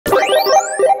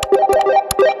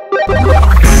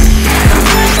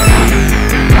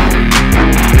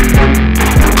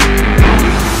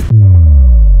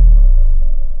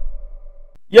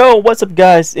Yo, what's up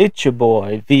guys? It's your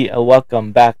boy V and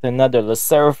welcome back to another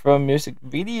르세라핌 music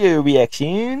video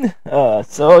reaction.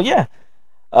 This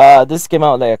came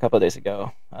out like a couple days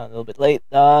ago. A little bit late.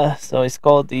 So it's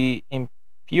called the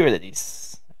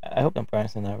Impurities. I hope I'm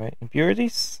pronouncing that right.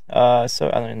 Impurities?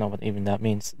 So I don't know what even that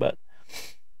means, but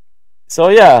so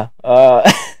yeah,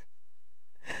 I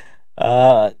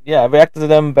reacted to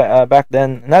them back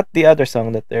then. Not the other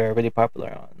song that they're really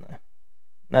popular on.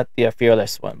 Not the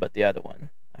Fearless one, but the other one.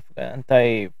 I forgot.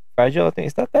 Anti-Fragile, I think.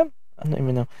 Is that them? I don't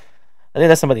even know. I think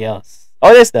that's somebody else.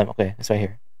 Oh, it is them. Okay, it's right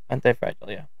here.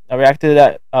 Anti-Fragile, yeah. I reacted to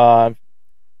that. I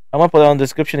want to put it on the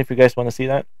description if you guys want to see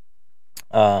that.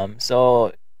 If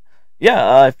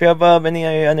you have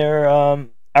any other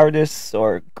artists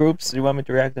or groups you want me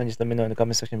to react on, just let me know in the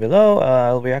comment section below.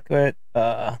 I'll react to it.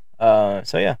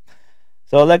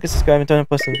 So like and subscribe and turn on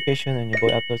post notification, and your boy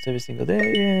uploads every single day.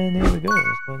 And here we go.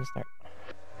 Let's go and start.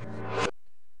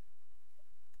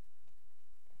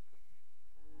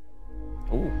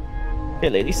 Ooh. Hey,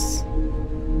 ladies.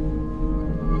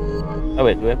 Oh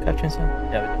wait, do we have captions on?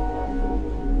 Yeah, we do.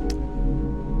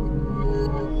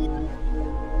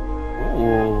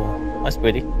 Ooh, that's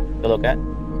pretty to look at.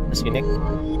 That's unique.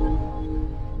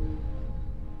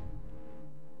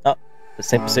 Oh, the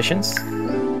same positions.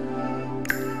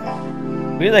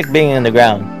 We like being in the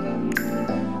ground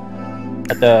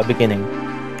at the beginning,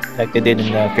 like they did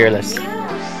in Fearless.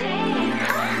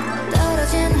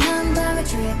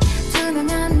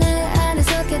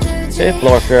 Okay,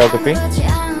 floor choreography.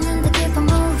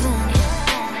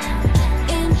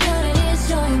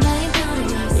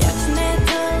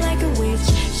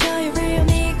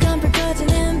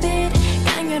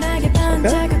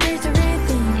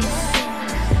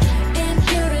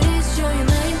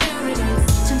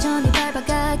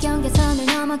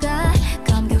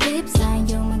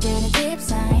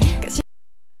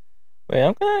 Wait,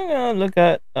 I'm gonna look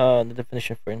at the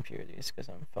definition for impurities because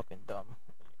I'm fucking dumb.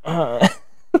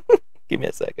 Give me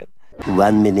a second.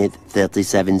 1 minute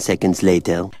 37 seconds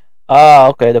later.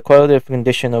 Okay, the qualitative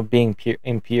condition of being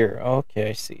impure. Okay,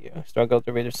 I see. Struggle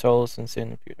to rid of souls and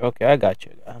sin impure. Okay, I got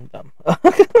you. I'm dumb.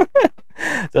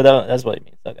 So that's what it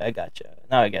means. Okay, I got you.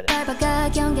 Now I get it.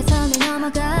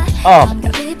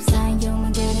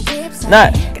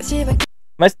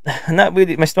 Not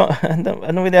really my strong. I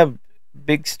don't really have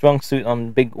big strong suit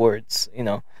on big words. You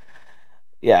know.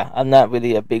 Yeah, I'm not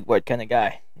really a big word kind of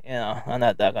guy. You know, I'm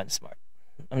not that kind of smart.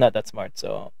 I'm not that smart,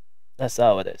 so that's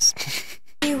how it is.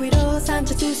 I don't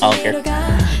care.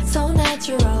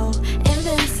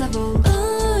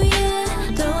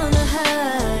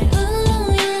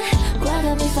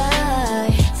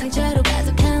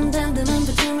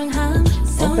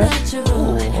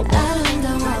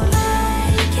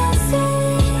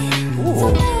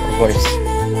 Ooh, voice.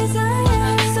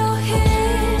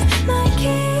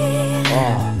 Oh,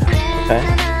 okay.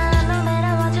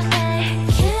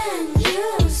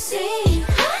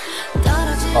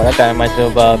 Oh, that guy reminds me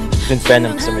of Prince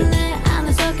Venom for some reason.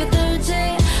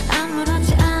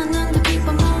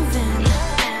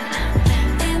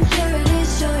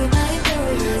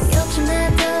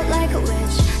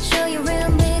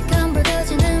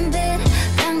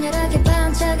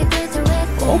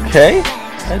 Okay,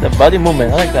 the body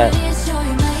movement, I like that.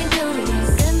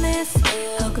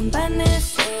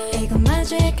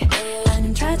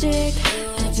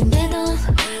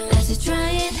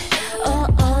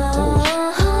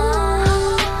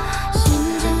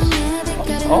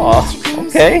 Oh,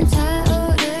 okay.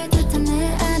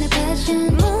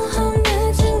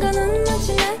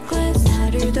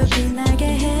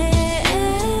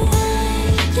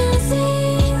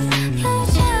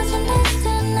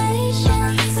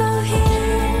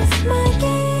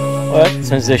 What?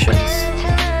 Transitions.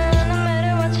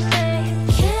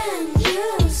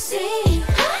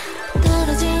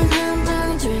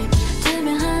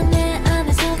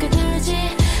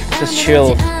 It's a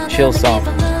chill song.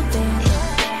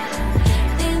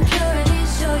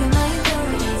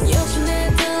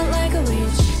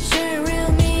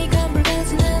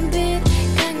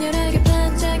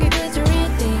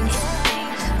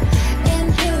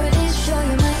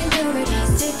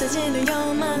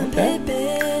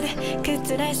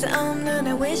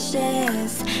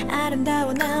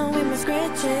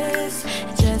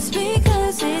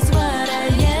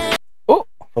 Oh,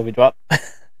 before we drop.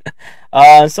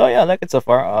 So yeah, I like it so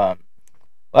far.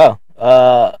 It's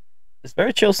a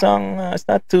very chill song. It's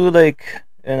not too like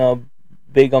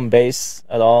big on bass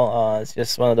at all. It's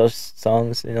just one of those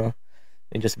songs you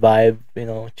just vibe,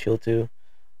 chill to.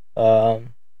 I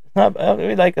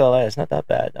really like it a lot. It's not that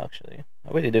bad actually.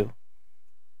 I really do.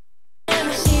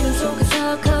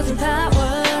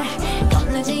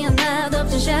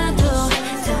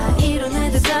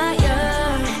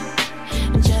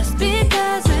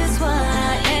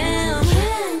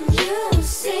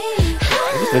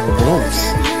 With the moves.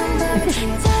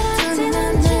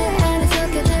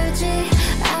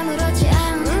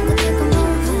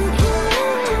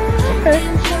 Okay.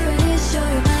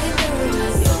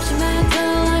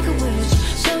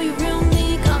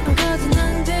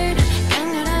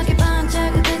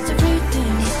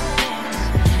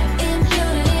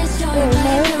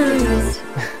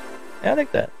 Yeah, I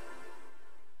like that.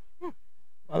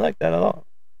 I like that a lot.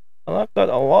 I like that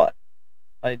a lot.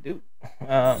 I do.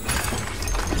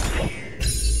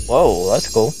 Whoa, that's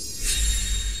cool.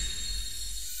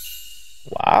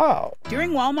 Wow.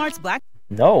 During Walmart's Black...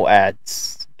 No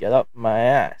ads. Get up my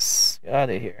ass. Get out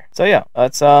of here. So yeah,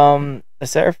 that's the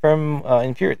SSERAFIM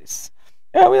Impurities.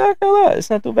 Yeah, we like it a lot. It's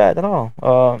not too bad at all.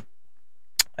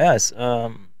 Yes.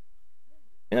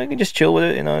 You know, you can just chill with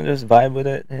it. You know, just vibe with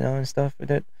it. You know, and stuff with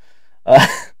it.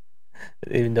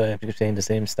 Even though I have to keep saying the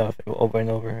same stuff over and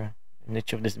over in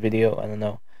each of this video, I don't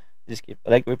know. Just keep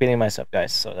like repeating myself,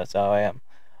 guys. So that's how I am.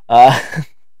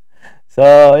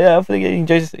 So yeah, hopefully you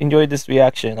enjoyed this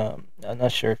reaction. I'm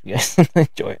not sure if you guys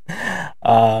enjoy it.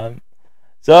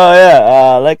 So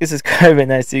yeah, like and subscribe,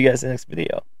 and I see you guys in the next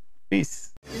video.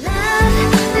 Peace.